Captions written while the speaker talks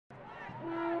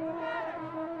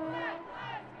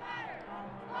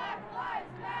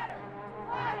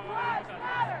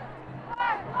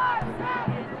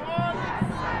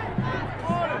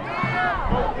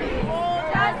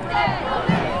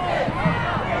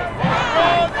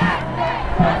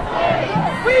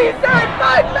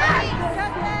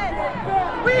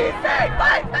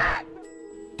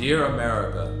Dear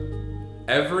America,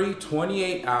 every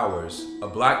 28 hours, a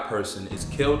black person is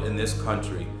killed in this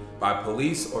country by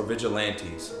police or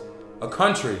vigilantes. A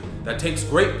country that takes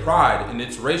great pride in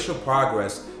its racial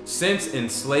progress since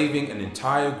enslaving an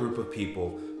entire group of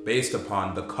people based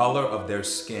upon the color of their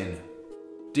skin.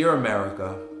 Dear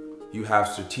America, you have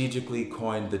strategically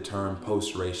coined the term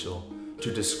post-racial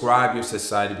to describe your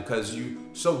society because you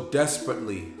so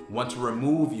desperately want to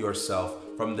remove yourself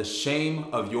from the shame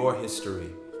of your history.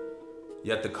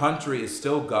 Yet the country is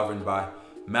still governed by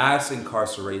mass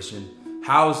incarceration,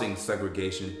 housing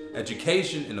segregation,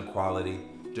 education inequality,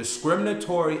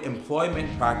 discriminatory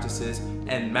employment practices,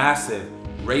 and massive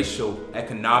racial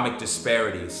economic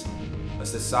disparities. A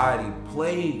society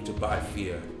plagued by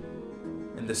fear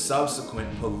and the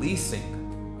subsequent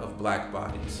policing of black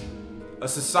bodies. A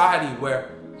society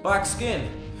where black skin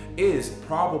is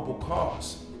probable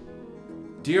cause.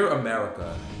 Dear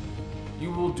America,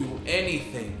 you will do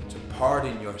anything to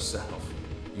pardon yourself.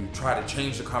 You try to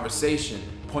change the conversation,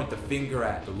 point the finger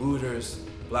at the looters,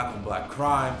 black on black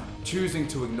crime, choosing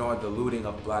to ignore the looting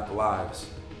of black lives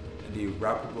and the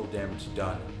irreparable damage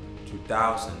done to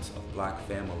thousands of black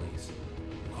families.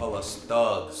 You call us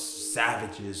thugs,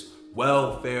 savages,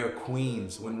 welfare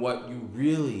queens, when what you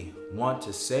really want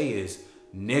to say is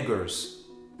niggers.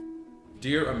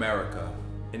 Dear America,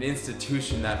 an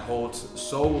institution that holds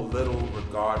so little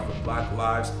regard for black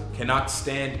lives cannot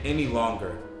stand any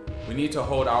longer. We need to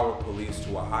hold our police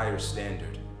to a higher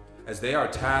standard, as they are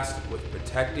tasked with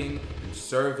protecting and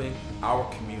serving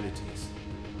our communities.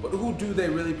 But who do they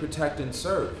really protect and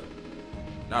serve?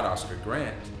 Not Oscar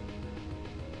Grant,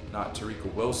 not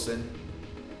Tarika Wilson,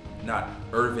 not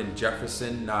Irvin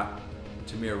Jefferson, not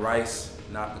Tamir Rice,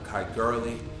 not Akai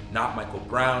Gurley, not Michael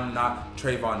Brown, not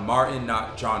Trayvon Martin,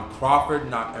 not John Crawford,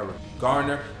 not Eric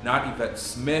Garner, not Yvette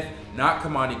Smith, not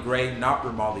Kamani Gray, not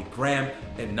Ramarley Graham,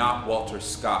 and not Walter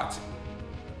Scott.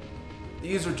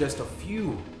 These are just a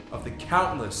few of the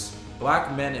countless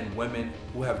black men and women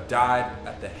who have died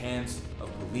at the hands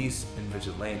of police and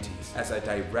vigilantes as a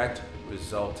direct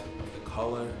result of the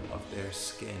color of their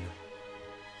skin.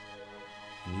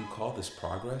 And you call this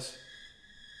progress?